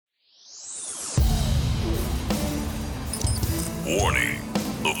Warning.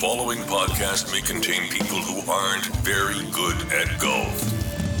 The following podcast may contain people who aren't very good at golf.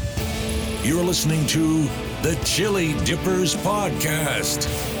 You're listening to the Chillidippers podcast.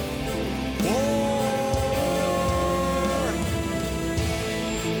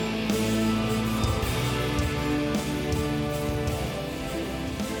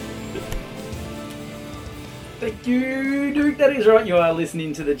 Thank you, Duke. That is right. You are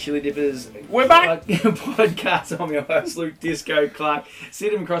listening to the Chillidippers. We're back. Podcast. I'm your host, Luke Disco Clark.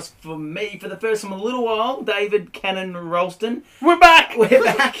 Sitting across from me for the first time in a little while, David Cannon Ralston. We're back. We're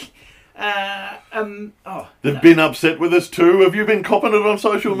back. They've been upset with us too. Have you been copping it on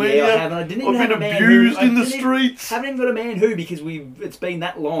social media? Yeah, I haven't. I didn't even I've have been a man abused who, in the streets. Haven't even got a man who because it's been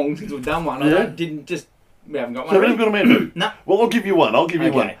that long since we've done one. Yeah. We haven't got one. So we haven't got a man who? No. Well, I'll give you one.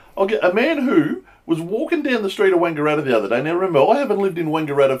 Okay. I'll get a man who was walking down the street of Wangaratta the other day. Now remember, I haven't lived in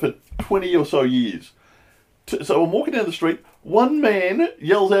Wangaratta for 20 or so years. So I'm walking down the street. One man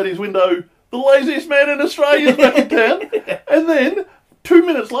yells out his window, "The laziest man in Australia is back in town." And then 2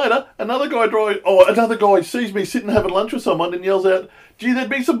 minutes later, another guy sees me sitting having lunch with someone and yells out, "Gee, there'd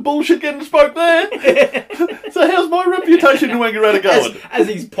be some bullshit getting spoke there." So how's my reputation in Wangaratta going? As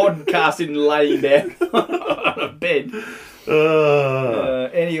he's podcasting laying down on a bed.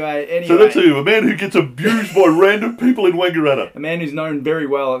 Anyway. So that's who, a man who gets abused by random people in Wangaratta. A man who's known very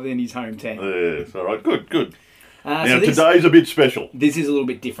well in his hometown. Yes, all right, good. Now, today's a bit special. This is a little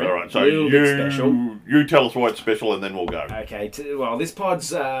bit different. All right, so bit special. you tell us why it's special and then we'll go. Okay, this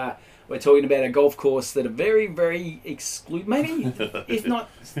pod's, we're talking about a golf course that are very, very exclusive, maybe, if not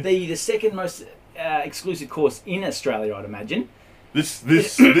the second most exclusive course in Australia, I'd imagine. This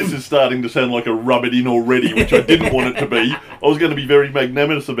is starting to sound like a rub it in already, which I didn't want it to be. I was going to be very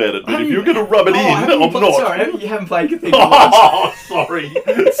magnanimous about it, but if you're going to rub it in, I'm not. Sorry, you haven't played Cathedral Lodge. Oh,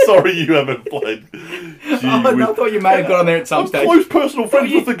 sorry, you haven't played. I thought you may have got on there at some stage. I'm close personal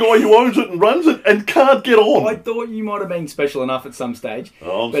friends with the guy who owns it and runs it and can't get on. I thought you might have been special enough at some stage.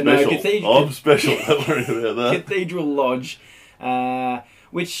 I'm special. I'm special. Don't worry about that. Cathedral Lodge,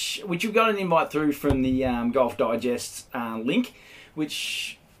 which you've got an invite through from the Golf Digest link.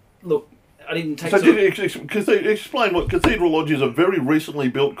 Which, look, I didn't take... Explain what Cathedral Lodge is. A very recently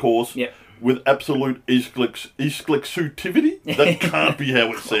built course with absolute exclusivity. That can't be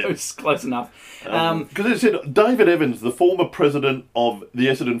how it's said. Close enough. Because it said David Evans, the former president of the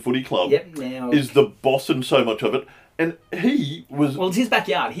Essendon Footy Club, is the boss in so much of it. And he was... Well, it's his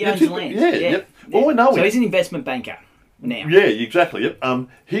backyard. He owns land. Yeah. Well, I know so he's an investment banker now. Yeah, exactly. Yep.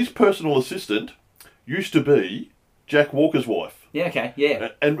 His personal assistant used to be Jack Walker's wife. Yeah, okay, yeah.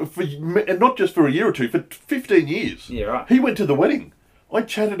 And not just for a year or two, for 15 years. Yeah, right. He went to the wedding. I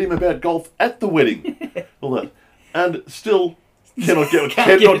chatted him about golf at the wedding. All that. And still cannot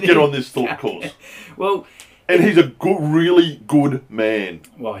get on this thought course. Well... And he's a really good man.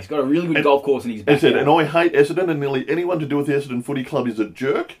 Well, he's got a really good golf course in his backyard. And I hate Essendon, and nearly anyone to do with the Essendon Footy Club is a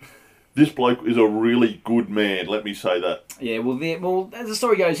jerk. This bloke is a really good man, let me say that. Yeah, well, as the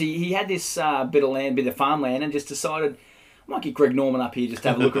story goes, he had this bit of farmland, and just decided, I might get Greg Norman up here just to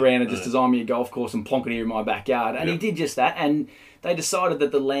have a look around and just design me a golf course and plonk it here in my backyard. And he did just that, and they decided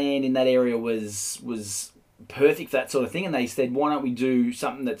that the land in that area was perfect for that sort of thing, and they said, why don't we do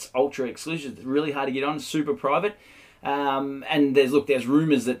something that's ultra exclusive, that's really hard to get on, super private. And there's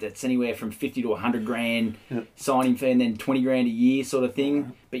rumours that that's anywhere from 50 to 100 grand signing fee and then 20 grand a year sort of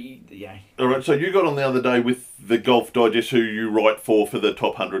thing. But all right, so you got on the other day with the Golf Digest, who you write for the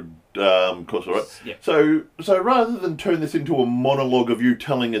top 100 course, all right? Yep. So rather than turn this into a monologue of you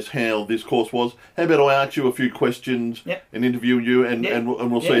telling us how this course was, how about I ask you a few questions and interview you and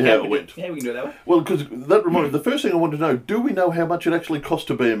we'll see how it went. Yeah, we can do it that way. Well, because that reminds me, the first thing I want to know, do we know how much it actually costs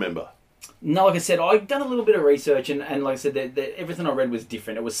to be a member? No, like I said, I've done a little bit of research, and like I said, everything I read was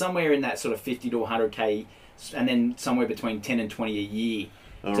different. It was somewhere in that sort of 50 to 100k, and then somewhere between 10 and 20 a year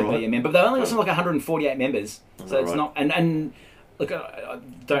to be a member. But they only got something like 148 members, so it's not. And look, I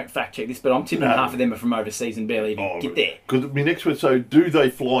don't fact check this, but I'm tipping half of them are from overseas and barely even get there. Because my next one, so do they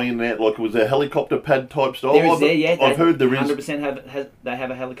fly in and out like it was a helicopter pad type style? I've heard there is. 100% they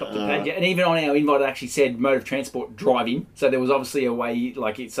have a helicopter pad, and even on our invite it actually said mode of transport driving. So there was obviously a way,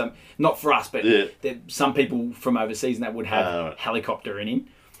 like it's not for us, but some people from overseas and that would have helicopter in.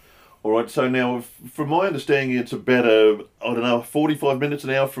 All right, so now, from my understanding, it's about 45 minutes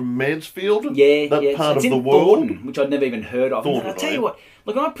an hour from Mansfield. Part of the world, Thornton, which I'd never even heard of. I'll tell you what,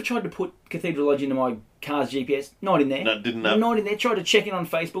 look, I tried to put Cathedral Lodge into my car's GPS, not in there. No, didn't have. Not in there. Tried to check in on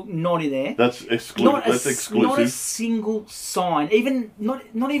Facebook, not in there. That's exclusive. Not a single sign. Even not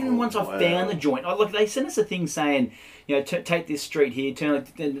even once I found the joint. They sent us a thing saying, take this street here, turn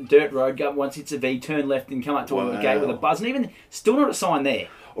left, then the dirt road, go up once it's a V, turn left and come up to a gate with a buzz. And even, still not a sign there.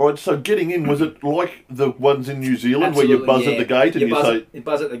 All right, so getting in, was it like the ones in New Zealand Absolutely, where you buzz at the gate and you say... You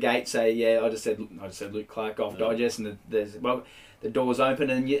buzz at the gate, say, I just said Luke Clark, Golf Digest, and the door's open,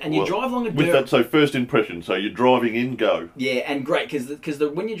 and you drive along a dirt... With that, so first impression, so you're driving in, go. Yeah, and great, because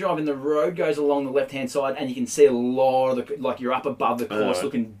when you're driving, the road goes along the left-hand side, and you can see a lot of like you're up above the course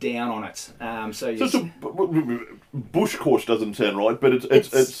looking down on it. So it's a bush course doesn't sound right, but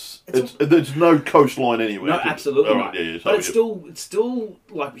it's there's no coastline anywhere. No, absolutely not. Yeah, but it's still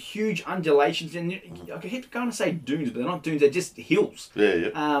like huge undulations, and I keep going to say dunes, but they're not dunes; they're just hills. Yeah.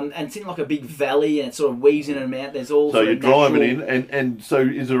 And it's in like a big valley, and it sort of weaves in and out. There's all so you're driving in, and so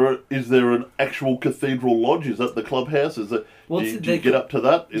is there an actual Cathedral Lodge? Is that the clubhouse? Is that do you get up to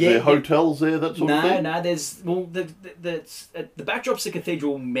that? Is there hotels there? That sort of thing? No. There's the backdrop's the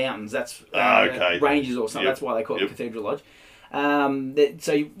Cathedral Mountains. That's ranges or something. That's why they call it Cathedral Lodge.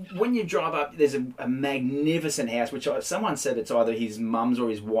 So when you drive up, there's a magnificent house, which someone said it's either his mum's or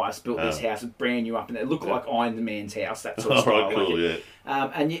his wife's built this house. It's brand new up, and it looked like Iron Man's house. That sort of style. Right, cool, yeah.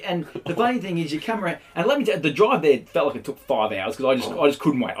 And the funny thing is, you come around, and let me tell you, the drive there felt like it took 5 hours because I just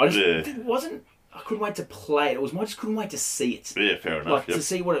couldn't wait. I couldn't wait to play it. I just couldn't wait to see it. Yeah, fair enough. To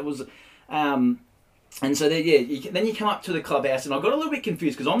see what it was. And so then you come up to the clubhouse, and I got a little bit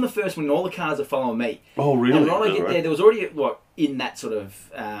confused because I'm the first one, and all the cars are following me. Oh, really? And when I get there, there was already in that sort of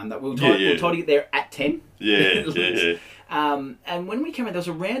that we were told to get there at 10. Yeah. And when we came in, there was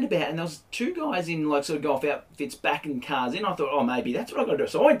a roundabout, and there was two guys in like sort of golf outfits backing cars in. I thought, oh, maybe that's what I got to do.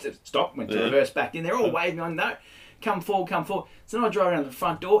 So I went to stop, went to reverse back in. They're all waving on, no, come forward. So then I drove around the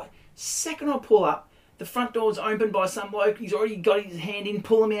front door. Second I pull up, the front door's opened by some bloke. He's already got his hand in,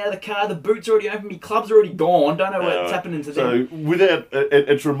 pull him out of the car. The boot's already open. My club's already gone. Don't know what's happening to them. So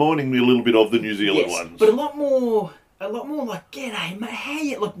it's reminding me a little bit of the New Zealand ones. But a lot more like, g'day, mate, how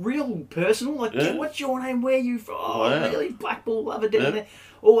you, like, real personal. Like, what's your name? Where you from? Oh, really? Black ball lover down there.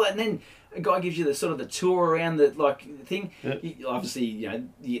 All that, and then a guy gives you the sort of the tour around the thing. Yeah. Obviously, you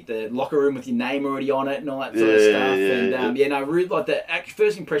get the locker room with your name already on it and all that sort of stuff. Really, like the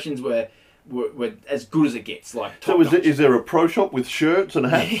first impressions were as good as it gets. Like, so is there a pro shop with shirts and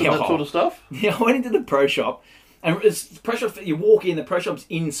hats and that sort of stuff? Yeah, I went into the pro shop. And it's pro shop. You walk in. The pro shop's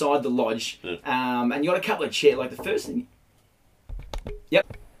inside the lodge, and you got a couple of chairs. Like the first thing.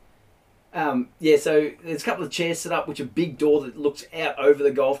 Yep. So there's a couple of chairs set up, which a big door that looks out over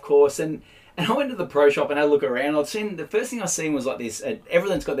the golf course, and I went to the pro shop and had a look around. I'd seen the first thing I seen was like this.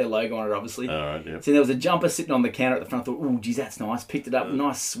 Everything's got their logo on it, obviously. All right. Yep. So there was a jumper sitting on the counter at the front. I thought, oh, geez, that's nice. Picked it up,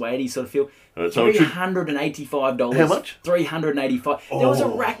 nice suede sort of feel. $385. How much? $385. There was a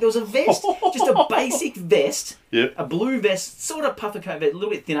rack. There was a vest, just a basic vest, a blue vest, sort of puffer coat vest, a little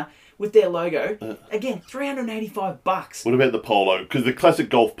bit thinner, with their logo. Again, $385. What about the polo? Because the classic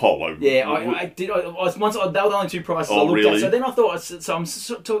golf polo. Yeah, I did. They were the only two prices I looked at. So then I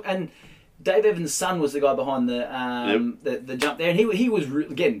thought, and Dave Evans' son was the guy behind the jump there, and he was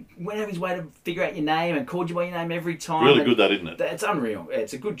again went out of his way to figure out your name and called you by your name every time. Really good, that, isn't it? It's unreal.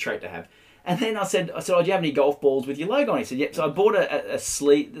 It's a good trait to have. And then I said, oh, do you have any golf balls with your logo on it? He said, yep. So I bought a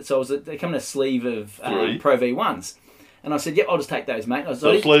sleeve. So they come in a sleeve of Pro V1s. And I said, yep, I'll just take those, mate. So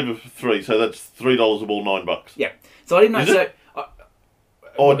a sleeve of 3, so that's $3 a ball, $9. Yep. So I didn't know. Is it?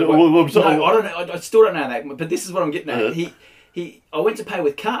 No, I don't know. I still don't know that. But this is what I'm getting at. I went to pay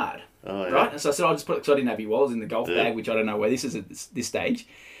with card, right? And so I said, I'll just put it, because I didn't have your wallets in the golf bag, which I don't know where this is at this stage.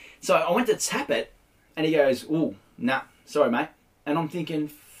 So I went to tap it, and he goes, ooh, nah, sorry, mate. And I'm thinking,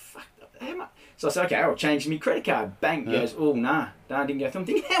 how much? So I said, okay, I'll change my credit card. Bang. He goes, oh, nah, didn't go through. I'm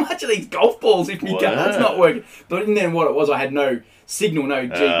thinking, how much are these golf balls if my card's not working? But then what it was, I had no signal, no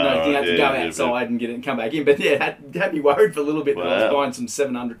thing. I had to go outside and get it and come back in. But yeah, it had me worried for a little bit that I was buying some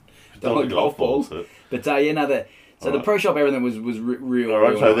 $700 golf balls. But the pro shop, everything was real. All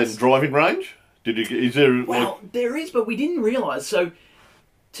right, so nice. Then driving range? Is there... Well, there is, but we didn't realise. So...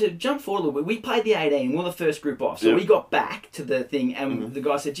 To jump forward a little bit, we played the 18, we're the first group off. So we got back to the thing, and the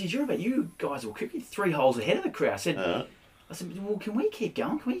guy said, geez, you guys will keep you 3 holes ahead of the crowd. I said, well, can we keep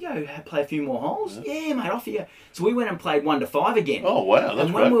going? Can we go play a few more holes? Yeah, mate, off you go. So we went and played 1 to 5 again. Oh, wow, that's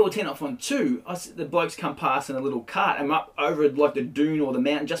And when we were 10 off on 2, the blokes come past in a little cart, and up over like the dune or the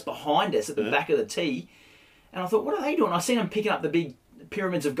mountain just behind us at the back of the tee. And I thought, what are they doing? I seen them picking up the big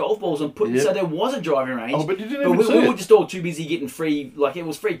pyramids of golf balls and putting. So there was a driving range. Oh, but you didn't even see we were just all too busy getting free. Like it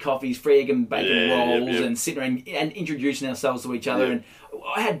was free coffees, free egg and bacon rolls, and sitting around and introducing ourselves to each other. And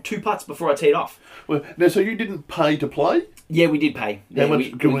I had 2 putts before I teed off. Well, now, so you didn't pay to play? Yeah, we did pay. How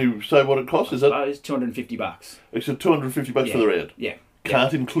much? Can we say what it cost? Is that? It's $250. It's $250 for the round. Yeah.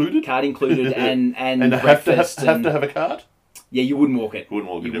 Cart included? Cart included and have breakfast. to have a cart? Yeah, you wouldn't walk it. You wouldn't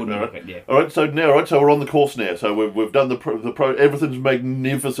walk it, yeah. All right, so we're on the course now. So we've done the pro. Everything's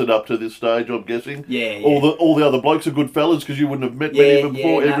magnificent up to this stage, I'm guessing. Yeah. All the other blokes are good fellas because you wouldn't have met many of them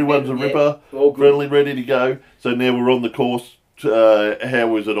before. Everyone's a ripper, friendly, ready to go. So now we're on the course.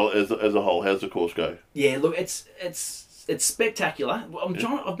 How is it as a whole? How's the course go? Yeah, look, it's spectacular.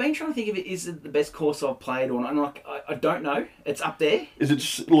 I've been trying to think of it. Is it the best course I've played or not? And I don't know. It's up there. Is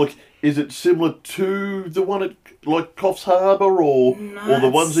it similar to the one at Coffs Harbour or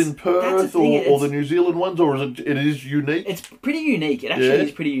the ones in Perth or the New Zealand ones, or is it is unique? It's pretty unique. It actually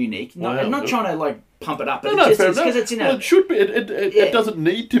is pretty unique. I'm not trying to pump it up, but it's because it's in it should be. It doesn't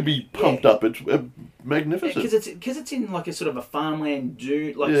need to be pumped up. It's magnificent. Because it's in a sort of a farmland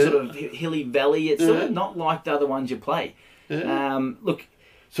dune, sort of hilly valley. It's sort of not like the other ones you play. Yeah. Look.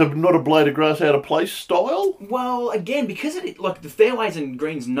 So not a blade of grass out of place style? Well, again, because the fairways and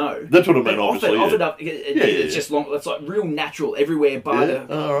greens That's what I mean, obviously. Offered up, it's just long. It's real natural everywhere, by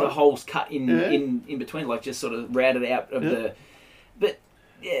the holes cut in between, just sort of routed out of the. But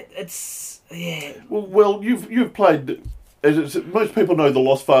it's Well, you've played. Most people know the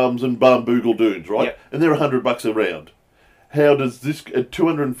Lost Farms and Barnbougle Dunes, right? Yep. And they're $100 a round. How does this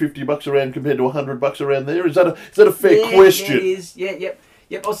 $250 a round compared to $100 a round there? Is that a fair question? Yeah, it is.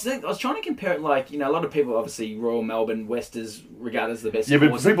 Yep, I was trying to compare it a lot of people, obviously, Royal Melbourne West is regarded as the best course.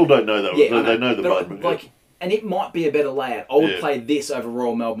 But people don't know that. Yeah, they know the Barnbougle. And it might be a better layout. I would play this over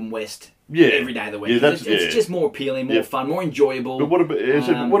Royal Melbourne West every day of the week. It's just more appealing, more fun, more enjoyable. But what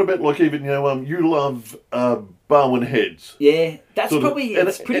about even, you love Barwon Heads? Yeah, that's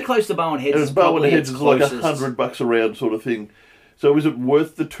it's pretty close to Barwon Heads. And Barwon Heads is $100 a round sort of thing. So is it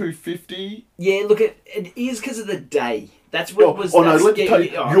worth the $250? Yeah, look, it is because of the day. That's what was.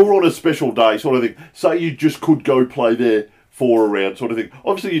 You're on a special day, sort of thing. Say you just could go play there for a round, sort of thing.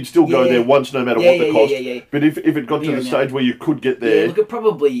 Obviously, you'd still go there once, no matter what the cost. Yeah. But if it got to the stage where you could get there, look, it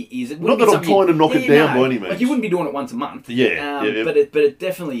probably is. Not that I'm trying to knock it down by any means. You wouldn't be doing it once a month. But it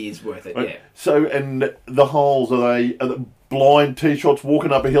definitely is worth it. Right. Yeah. So, and the holes are they blind tee shots,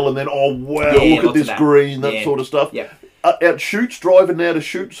 walking up a hill, and then look at this green, that sort of stuff. Yeah. Out shoots, driving now to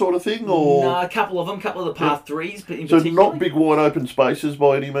shoot sort of thing? Or? No, a couple of the par threes. But so not big wide open spaces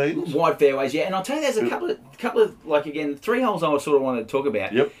by any means? Wide fairways, yeah. And I'll tell you, there's a couple of again, 3 holes I sort of wanted to talk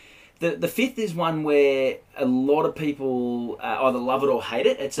about. Yep. The fifth is one where a lot of people either love it or hate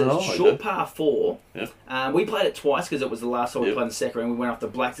it. It's a short par 4. Yep. We played it twice because it was the last hole we played in the second round. We went off the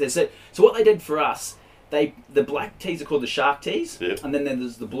black. So what they did for us, the black tees are called the shark tees, and then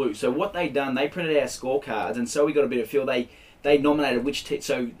there's the blue. So what they done, they printed our scorecards, and so we got a bit of feel. They nominated which tee.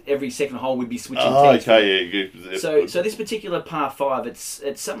 So every second hole we'd be switching tees. Okay, yeah. So this particular par 5, it's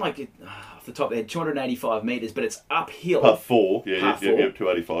something like off the top of the head, 285 meters, but it's uphill. Par 4, par 4.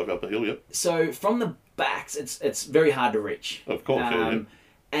 285 up the hill. Yep. So from the backs, it's very hard to reach. Of course,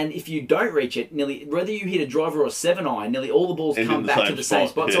 And if you don't reach it, whether you hit a driver or a 7-iron, nearly all the balls come back to the same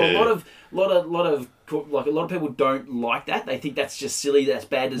spot. So a lot of people don't like that. They think that's just silly. That's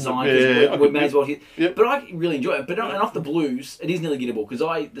bad design. We may as well hit. Yep. But I really enjoy it. But and off the blues, it is nearly gettable because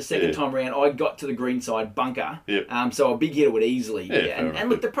the second time around I got to the green side bunker. Yep. So a big hitter would easily. And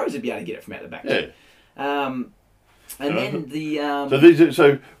look, the pros would be able to get it from out the back. Yeah. Then the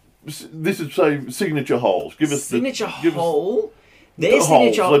this is signature holes. Give us signature hole. Their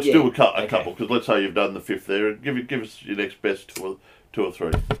holes. Let's do a couple because let's say you've done the 5th there. Give us your next best 2 or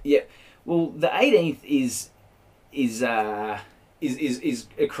 3. Yeah. Well, the 18th is a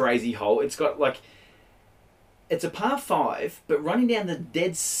crazy hole. It's got it's a par 5, but running down the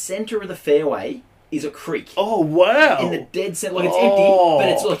dead center of the fairway is a creek. Oh wow! In the dead center, it's empty, but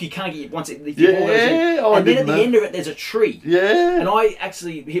it's you can't get once it. And then at the end of it, there's a tree. Yeah. And I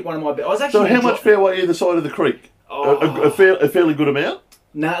actually hit one of my. I was actually. So how much fairway either side of the creek? A fairly good amount?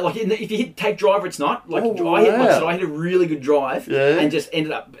 No, if you take driver, it's not. I hit a really good drive and just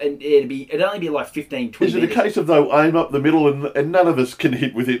ended up, and it'd only be 15, 20 Is it a case of aim up the middle and none of us can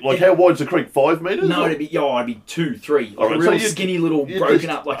hit with it? How wide's the creek? 5 metres? No, it'd be 2, 3. A real skinny little broken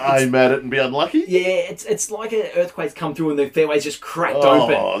up. Aim at it and be unlucky? Yeah, it's like an earthquake's come through and the fairway's just cracked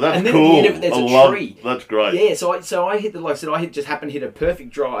open. Oh, that's and then cool. at the end of it, there's a tree. That's great. Yeah, so I hit I just happened to hit a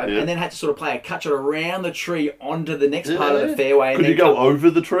perfect drive and then had to sort of play a cut shot around the tree onto the next part of the fairway. Could you go over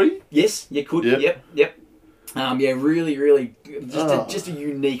the tree? Yes, you could. Yep. Really, really, just a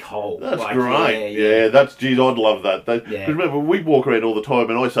unique hole. That's great. Yeah, I'd love that. Because remember, we walk around all the time,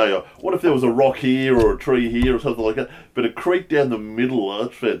 and I say, what if there was a rock here or a tree here or something like that? But a creek down the middle,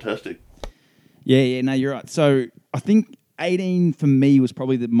 that's fantastic. Yeah, no, you're right. So I think 18 for me was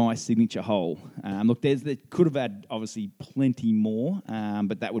probably my signature hole. Look, there could have had obviously plenty more,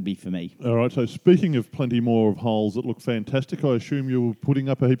 but that would be for me. All right, so speaking of plenty more of holes that look fantastic, I assume you were putting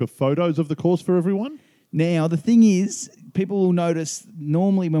up a heap of photos of the course for everyone? Now, the thing is, people will notice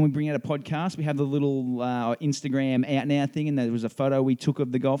normally when we bring out a podcast, we have the little Instagram out now thing, and there was a photo we took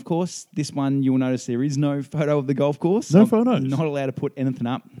of the golf course. This one, you'll notice there is no photo of the golf course. No photos? Not allowed to put anything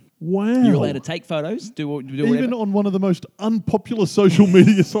up. Wow. You're allowed to take photos, do Even whatever. on one of the most unpopular social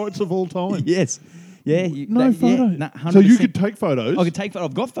media sites of all time. Yes. Yeah. No photos. Yeah, 100%. So you could take photos? I could take photos.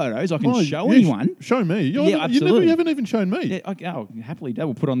 I've got photos. I can Oh, show yes, anyone. Show me. Absolutely. You haven't even shown me. Yeah, I'll happily do.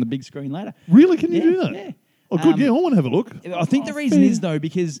 We'll put it on the big screen later. Really? Can you do that? Yeah. Oh, good. Yeah, I want to have a look. I think the reason is, though,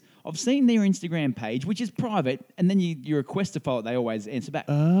 because I've seen their Instagram page, which is private, and then you request to follow it, they always answer back.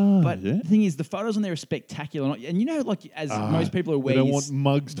 But the thing is, the photos on there are spectacular. And you know, like, as most people are aware... They don't want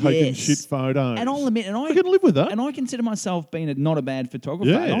mugs taking shit photos. And I'll admit... I can live with that. And I consider myself being not a bad photographer.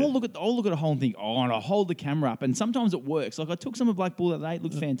 Yeah. And I'll look at a whole and think, and I'll hold the camera up, and sometimes it works. Like, I took some of Black Bull the other day, it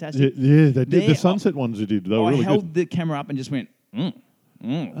looked fantastic. Yeah, they did. The sunset ones you did, they were really good. I held the camera up and just went,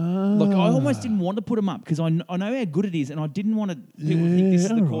 Look, I almost didn't want to put them up because I know how good it is, and I didn't want people to think this is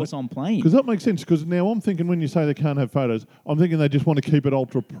the course I'm playing. Because that makes sense. Because now I'm thinking when you say they can't have photos, I'm thinking they just want to keep it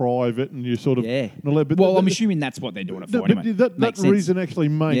ultra private, and you sort of Well, I'm assuming that's what they're doing it for anyway. That reason actually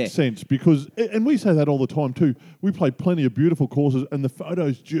makes sense because, and we say that all the time too. We play plenty of beautiful courses, and the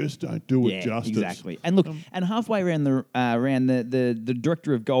photos just don't do it justice. Exactly. And look, and halfway around the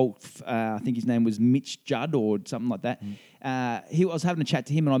director of golf, I think his name was Mitch Judd or something like that. I was having a chat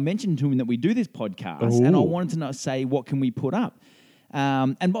to him, and I mentioned to him that we do this podcast, and I wanted to say what can we put up.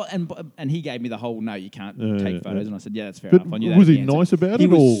 And he gave me the whole no, you can't take photos, and I said that's fair enough. I knew that was he nice about he it?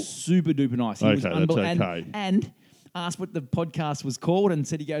 Was or? super duper nice. He was that's okay. And asked what the podcast was called, and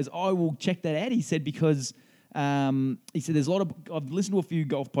said he goes, I will check that out. He said because. He said, "There's a lot of. I've listened to a few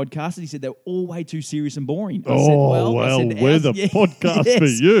golf podcasts. He said they're all way too serious and boring." I said, we're the podcast for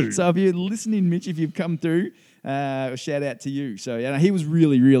you. So if you're listening, Mitch, if you've come through, shout out to you. So he was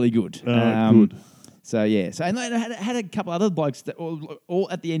really, really good. Good. So and I had a couple other blokes that all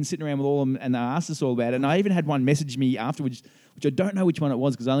at the end sitting around with all of them, and they asked us all about it. And I even had one message me afterwards, which I don't know which one it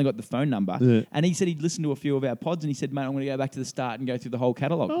was because I only got the phone number. Yeah. And he said he'd listened to a few of our pods, and he said, "Mate, I'm going to go back to the start and go through the whole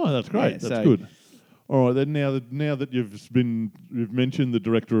catalogue." Oh, that's great. That's good. All right, then now that you've mentioned the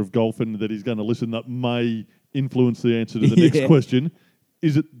director of golf and that he's going to listen, that may influence the answer to the next question.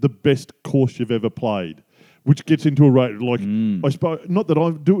 Is it the best course you've ever played? Which gets into a rate like I suppose not that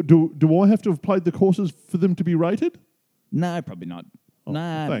I do I have to have played the courses for them to be rated? No, probably not. Oh,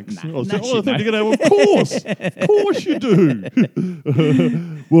 no, thanks. No, I thought you're going to of course you do.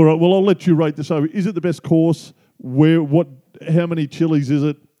 Well, right, I'll let you rate this over. Is it the best course? How many chilies is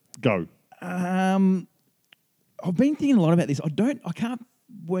it? Go. I've been thinking a lot about this. I can't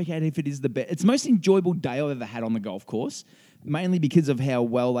work out if it is the best. It's the most enjoyable day I've ever had on the golf course, mainly because of how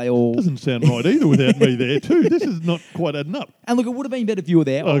well they all... Doesn't sound right either without me there too. This is not quite adding up. And look, it would have been better if you were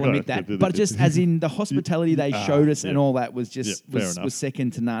there, I'll admit that. But just as in the hospitality they showed us and all that was just was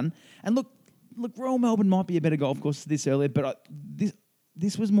second to none. And look, Royal Melbourne might be a better golf course this earlier, but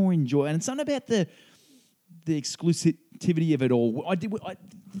this was more enjoyable. And it's something about the exclusivity of it all.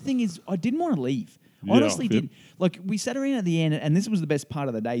 The thing is, I didn't want to leave. I honestly didn't. Like, we sat around at the end, and this was the best part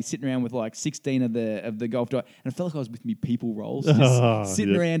of the day, sitting around with like 16 of the golf drive, and I felt like I was with me people roles, just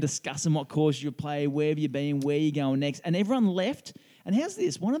sitting around discussing what course you play, where have you been, where you going next, and everyone left. And how's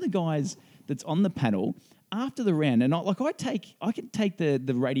this? One of the guys that's on the panel after the round, and I can take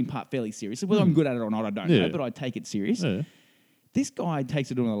the rating part fairly seriously. Whether I'm good at it or not, I don't know, but I take it serious. Yeah. This guy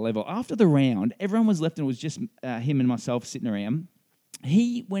takes it on another level. After the round, everyone was left and it was just him and myself sitting around.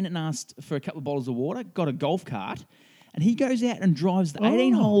 He went and asked for a couple of bottles of water, got a golf cart, and he goes out and drives the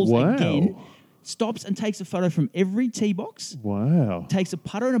 18 holes again, stops and takes a photo from every tee box. Wow. Takes a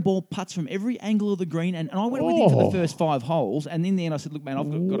putter and a ball, putts from every angle of the green. And I went with him for the first 5 holes. And in the end, I said, look, man, I've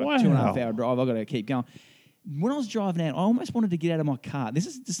got a 2.5 hour drive. I've got to keep going. When I was driving out, I almost wanted to get out of my car.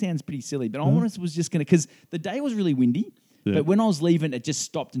 This sounds pretty silly, but I almost was just going to, because the day was really windy. Yeah. But when I was leaving, it just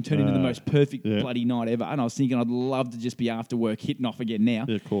stopped and turned into the most perfect bloody night ever. And I was thinking I'd love to just be after work hitting off again now.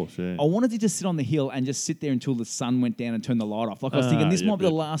 Yeah, of course, yeah. I wanted to just sit on the hill and just sit there until the sun went down and turned the light off. Like I was thinking, this might be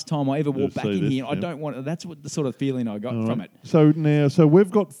the last time I ever walk back in here. I don't want. That's what the sort of feeling I got from it. So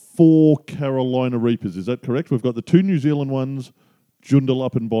we've got 4 Carolina Reapers. Is that correct? We've got the 2 New Zealand ones,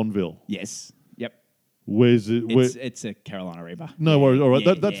 Joondalup and Bonneville. Yes. Yep. Where's it? It's a Carolina Reaper. No worries. All right.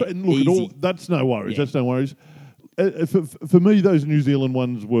 That's no worries. That's no worries. For me, those New Zealand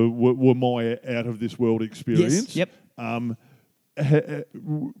ones were my out of this world experience. Yes, yep.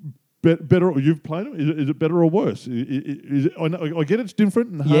 better? You've played them. Is it better or worse? Is it, I get it's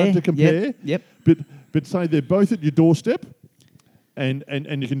different and hard to compare. Yep. But say they're both at your doorstep, and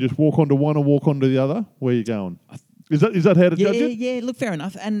you can just walk onto one or walk onto the other. Where are you going? Is that how to judge it? Yeah. Look, fair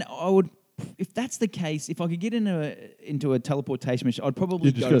enough. And I would, if that's the case, if I could get into a teleportation machine, I'd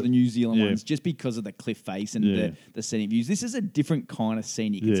probably go to the New Zealand ones just because of the cliff face and the scenic views. This is a different kind of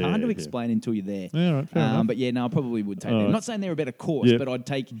scenic. It's hard to explain until you're there. Yeah, right, fair enough. But I probably would take them. I'm not saying they're a better course, but I'd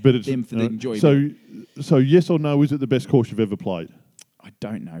take them for the enjoyment. So yes or no, is it the best course you've ever played? I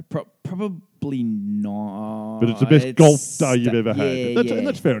don't know. Probably not. But it's the best golf day you've ever had. And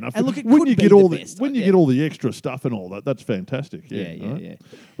that's fair enough. And look, when you get all the extra stuff and all that, that's fantastic. Yeah.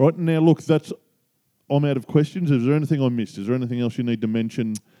 Right, now look, I'm out of questions. Is there anything I missed? Is there anything else you need to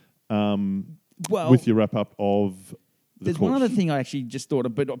mention with your wrap up of the course? One other thing I actually just thought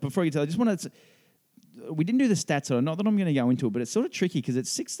of, but before you tell, I just wanted to. We didn't do the stats, not that I'm going to go into it, but it's sort of tricky because it's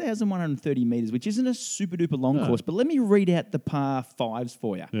 6,130 metres, which isn't a super duper long course. But let me read out the par fives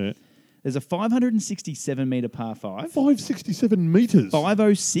for you. Yeah. There's a 567 metre par 5. 567 metres?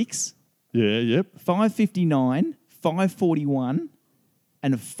 506. Yeah, yep. 559, 541,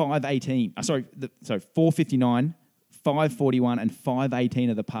 and 518. 459, 541, and 518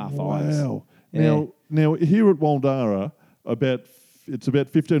 are the par 5s. Wow. Yeah. Now here at Waldara, it's about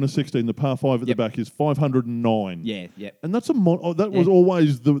 15 or 16. The par 5 at the back is 509. Yeah. And that's was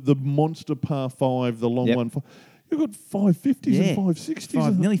always the monster par 5, the long one. You've got 550s and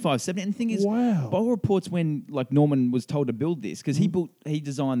 560s. Nearly 570. And the thing is, by all reports, when Norman was told to build this, because he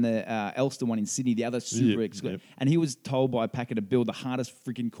designed the Elster one in Sydney, the other super exclusive, and he was told by Packer to build the hardest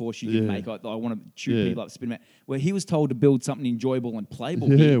freaking course you can make. I want to shoot people up, spin them out. Where he was told to build something enjoyable and playable.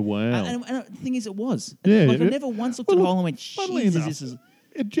 Yeah, wow. And the thing is, it was. I never once looked at the hole and went, Jesus, this is...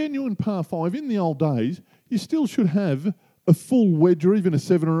 A genuine par 5 in the old days, you still should have a full wedge or even a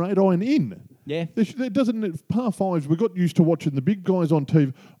 7 or 8 iron in. Yeah. There doesn't par 5s. We got used to watching the big guys on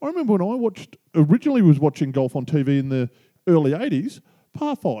TV. I remember when I originally was watching golf on TV in the early 80s,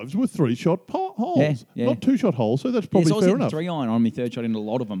 par 5s were 3-shot holes, not 2-shot holes. So that's probably fair enough. 3 iron on my third shot in a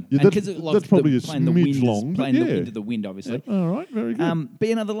lot of them. Yeah, that's probably a smidge long. Playing into the wind, obviously. Yeah. All right, very good.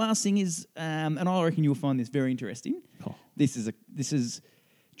 But the last thing is, and I reckon you'll find this very interesting. This is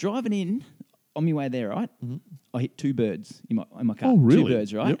driving in. On my way there, right, I hit 2 birds in my car. Oh, really? 2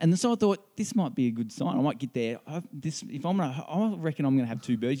 birds, right? Yep. And so I thought, this might be a good sign. I might get there. I reckon I'm going to have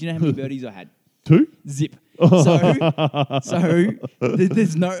 2 birds. You know how many birdies I had? 2? Zip. So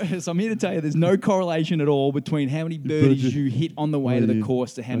there's no. So I'm here to tell you, there's no correlation at all between how many birdies you hit on the way to the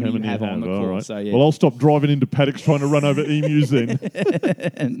course to how many you have on the course. Right. So yeah. Well, I'll stop driving into paddocks trying to run over emus then.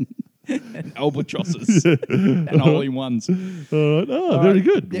 and albatrosses and hole-in-ones. All right. Very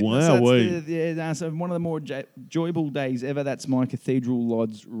good. Yep, wow. So one of the more enjoyable days ever. That's my Cathedral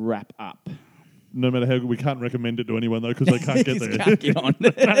Lodge wrap up. No matter how good, we can't recommend it to anyone though because they can't get there. Can't get on.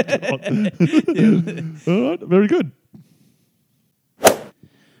 All right. Very good.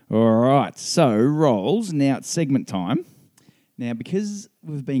 All right. So rolls. Now it's segment time. Now because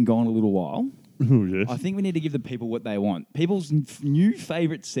we've been gone a little while. Oh, yes. I think we need to give the people what they want. People's new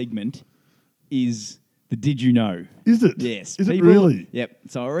favourite segment is the Did You Know? Is it? Yes. Is it really? Yep.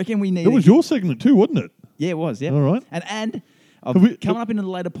 So I reckon we need... That was your segment too, wasn't it? Yeah, it was. Yep. All right. And coming up into the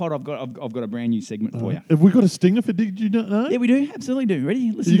later pod, I've got a brand new segment for you. Have we got a stinger for Did You Know? Yeah, we do. Absolutely do. Ready?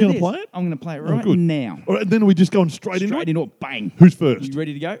 Listen Are you to going this. to play it? I'm going to play it right good. now. All right, then are we just going straight into it? Bang. Who's first? You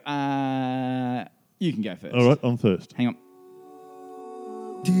ready to go? You can go first. All right, I'm first. Hang on.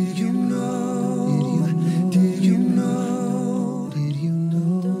 Did you know? Did you know? Did you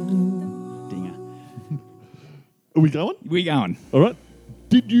know? Dinger. Are we going? We're going. All right.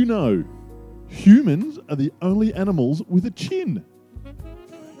 Did you know humans are the only animals with a chin?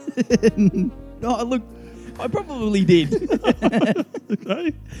 Oh, look, I probably did.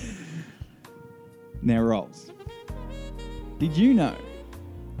 Okay. Now, rolls. Did you know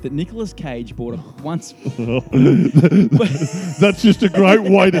that Nicolas Cage bought once... That's just a great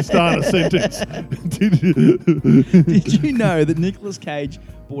way to start a sentence. Did you know that Nicolas Cage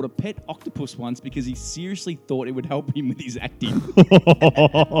bought a pet octopus once because he seriously thought it would help him with his acting?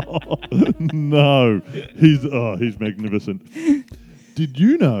 No. He's magnificent. Did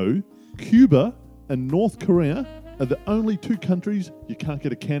you know Cuba and North Korea are the only 2 countries you can't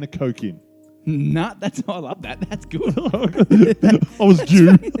get a can of Coke in? Nah, I love that. That's good. I was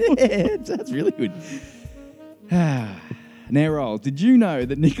due. Yeah, that's really good. Now, roll. Did you know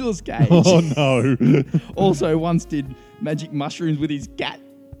that Nicolas Cage also once did magic mushrooms with his cat?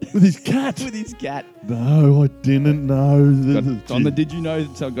 With his cat? With his cat. No, I didn't know. On the Did You Know,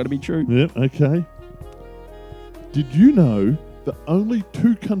 so it's got to be true. Yep, okay. Did you know the only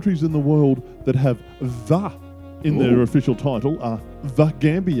 2 countries in the world that have the in their official title are the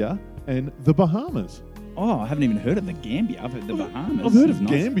Gambia and the Bahamas. Oh, I haven't even heard of the Gambia. I've heard the Bahamas. I've heard of Nice.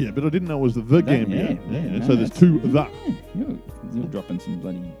 Gambia, but I didn't know it was the Gambia. no, So there's 2 the. You're dropping some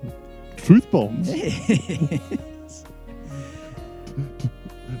bloody... Truth bombs. Yes.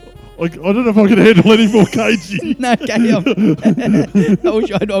 I don't know if I can handle any more cagey. No, carry on. I'll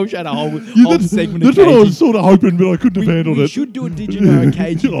show the whole segment That's of what I was cagey. sort of hoping, but I couldn't have handled We it. should do a Did You Know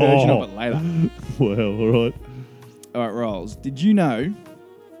cagey version of it later. Well, all right. All right, Rolls. Did you know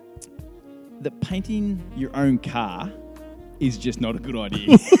that painting your own car is just not a good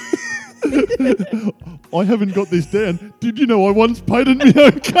idea? I haven't got this down. Did you know I once painted my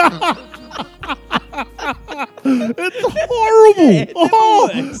own car? It's horrible.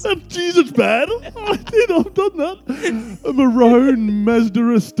 Jeez, it's bad. I've done that. A maroon Mazda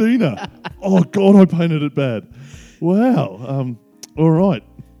Estina. Oh, God, I painted it bad. Wow. All right.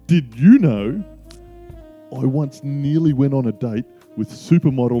 Did you know I once nearly went on a date with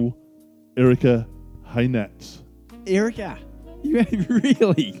supermodel Erica Haynatz? Erica, you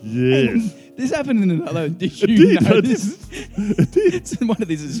really? Yes. This happened in another. Did you know It this? did. It's one of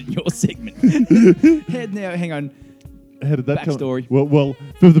these is in your segment. Now, hang on. How did that Backstory. come? Well,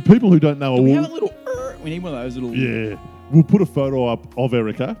 for the people who don't know, Do we have a little. We need one of those little. yeah, we'll put a photo up of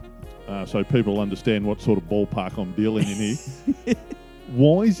Erica so people understand what sort of ballpark I'm dealing in here.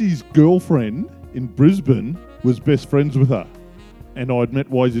 Wisey's girlfriend in Brisbane was best friends with her. And I'd met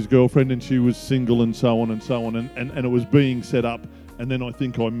Wisey's girlfriend and she was single and so on and so on. And it was being set up. And then I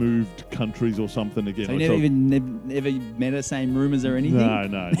think I moved countries or something again. So you never met her, same room as her or anything?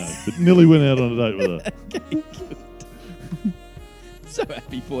 No. But nearly went out on a date with her. Okay, good. So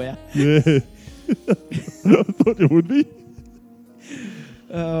happy for you. Yeah. I thought you would be.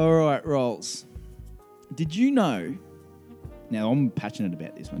 All right, Rolls. Did you know... Now, I'm passionate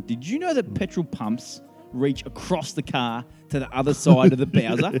about this one. Did you know that petrol pumps reach across the car to the other side of the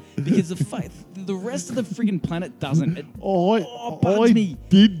Bowser? Because the rest of the friggin' planet doesn't. It bugs me.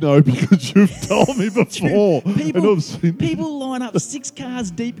 Did know because you've told me before. And I've seen People line up 6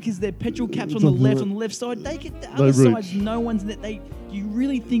 cars deep because their petrol cap's on the left side. They get the other They side's reach. no one's that they. You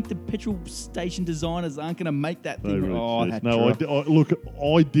really think the petrol station designers aren't going to make that thing? That No, look,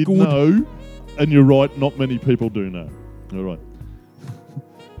 I did Good. know, and you're right, not many people do know. All right.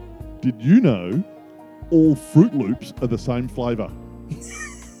 Did you know all Fruit Loops are the same flavour?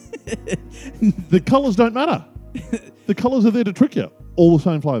 The colours don't matter. The colours are there to trick you. All the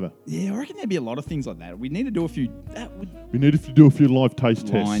same flavour. Yeah, I reckon there'd be a lot of things like that. We need to do a few. We need to do a few live taste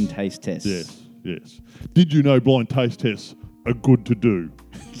tests. Blind taste tests. Yes. Did you know blind taste tests are good to do?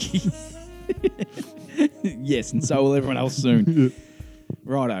 Yes, and so will everyone else soon. Yeah.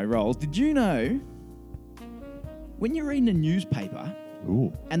 Righto, Rolls. Did you know when you're reading a newspaper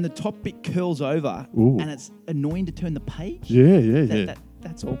Ooh. and the top bit curls over Ooh. and it's annoying to turn the page? Yeah.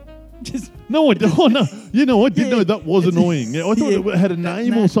 That's all. Just No, I did. Oh, no. You know, I did Yeah, know that was it's- annoying. Yeah, I thought it had a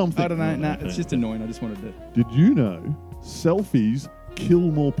name or something. I don't know. No, It's just annoying. I just wanted to. Did you know selfies kill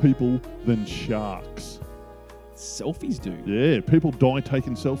more people than sharks? Selfies do. Yeah, people die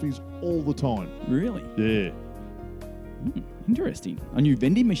taking selfies all the time. Really? Yeah. Interesting. I knew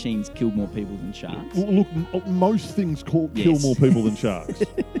vending machines killed more people than sharks. Look, most things kill Yes. more people than sharks.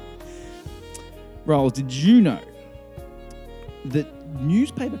 Rolls, did you know that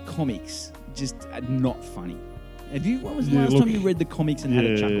newspaper comics just are not funny? When was the last time you read the comics and had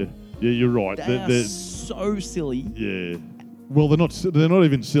a chuckle? Yeah, you're right. They're so silly. Yeah. Well, they're not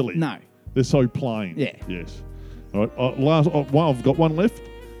even silly. No. They're so plain. Yeah. Yes. All right. I've got one left.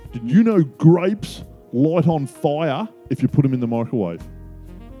 Did you know grapes light on fire if you put them in the microwave?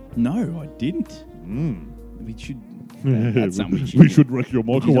 No, I didn't. We should. Yeah, That's something we should wreck your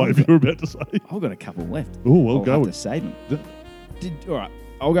microwave. Did you You're about to say. I've got a couple left. Oh, well, I'll go. have to save them. All right,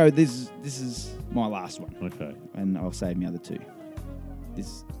 I'll go. This is my last one. Okay. And I'll save my other 2.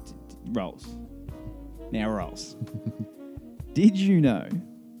 This Rolls. Now Rolls. Did you know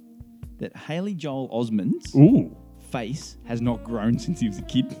that Haley Joel Osment's Ooh. face has not grown since he was a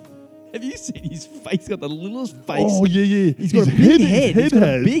kid? Have you seen his face? Got the littlest face. Oh, yeah. He's got His a big head. His He's got a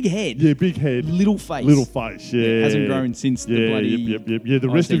has. big head. Yeah, big head. Little face. Little face, yeah. Hasn't grown since the bloody... Yep. Yeah, the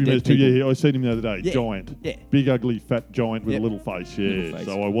rest of him dead has too. people. Yeah, I seen him the other day. Yeah. Giant. Yeah. Big, ugly, fat giant with Yep. a little face. Yeah. Little face.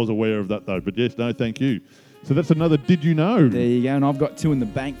 So I was aware of that, though. But yes, no, thank you. So that's another Did You Know? There you go. And I've got 2 in the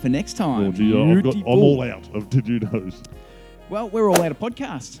bank for next time. Oh, gee, I'm Beautiful. all out of Did You Knows. Well, we're all out of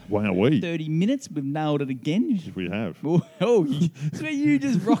podcast. Wow, we. 30 minutes. We've nailed it again. We have. So you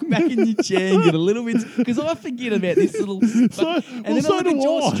just rock back in your chair and get a little bit... Because I forget about this little... and then I look at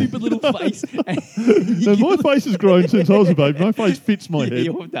your stupid little face. And my face has grown since I was a baby. My face fits my head.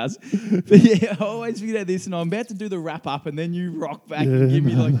 Yours does. But yeah, I always forget about this, and I'm about to do the wrap-up, and then you rock back and give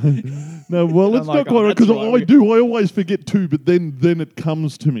me like... No, well, it's not quite right, because I do. I always forget too, but then it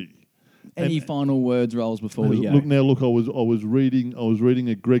comes to me. Any final words, Rolls, before we go? Look. I was reading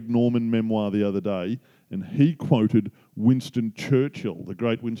a Greg Norman memoir the other day, and he quoted Winston Churchill, the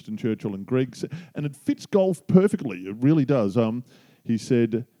great Winston Churchill, and Greg said, and it fits golf perfectly. It really does. He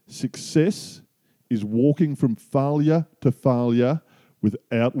said, "Success is walking from failure to failure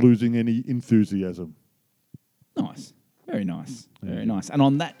without losing any enthusiasm." Nice, very nice, very nice. And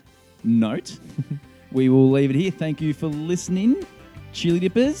on that note, we will leave it here. Thank you for listening,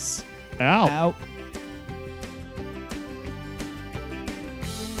 Chillidippers. Out.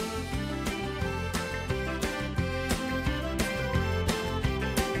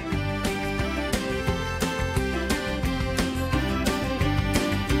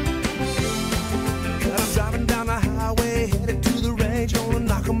 Driving down the highway, headed to the range, gonna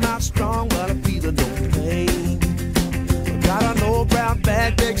knock 'em out strong, but I'm feeling no pain. Got an old brown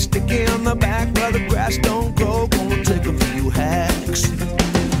bag, big sticky on the back, where the grass don't grow, gonna take a few hacks.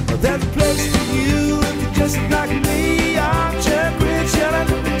 There's a place for you if you're just like me. I'm Chuck Rich, yelling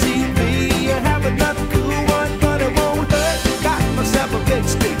at the TV. I have another cool one, but it won't hurt. Got myself a big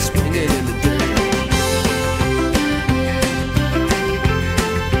stick swinging in the dirt.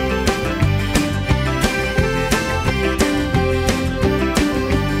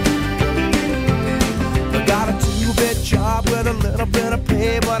 I got a 2-bit job with a little bit of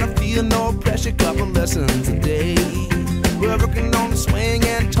pay, but I feel no pressure, couple lessons a day. We're working on the swing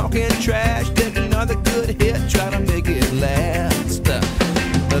and talking trash. Take another good hit, try to make it last.